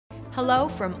Hello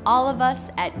from all of us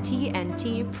at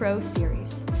TNT Pro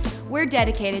Series. We're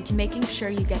dedicated to making sure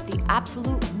you get the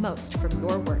absolute most from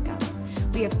your workout.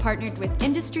 We have partnered with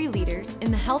industry leaders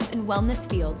in the health and wellness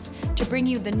fields to bring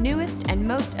you the newest and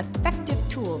most effective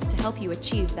tools to help you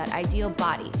achieve that ideal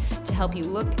body, to help you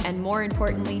look and, more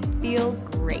importantly, feel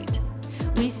great.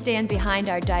 We stand behind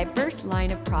our diverse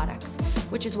line of products,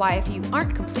 which is why if you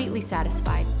aren't completely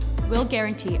satisfied, we'll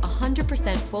guarantee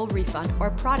 100% full refund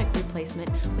or product replacement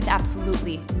with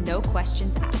absolutely no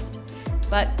questions asked.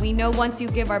 But we know once you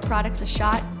give our products a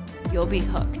shot, you'll be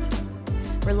hooked.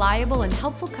 Reliable and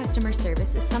helpful customer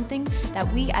service is something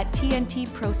that we at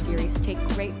TNT Pro Series take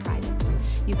great pride in.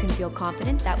 You can feel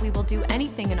confident that we will do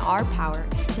anything in our power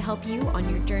to help you on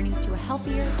your journey to a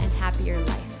healthier and happier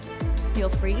life. Feel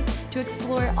free to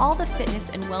explore all the fitness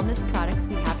and wellness products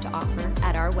we have to offer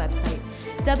at our website,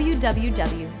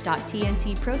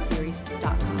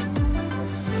 www.tntproseries.com.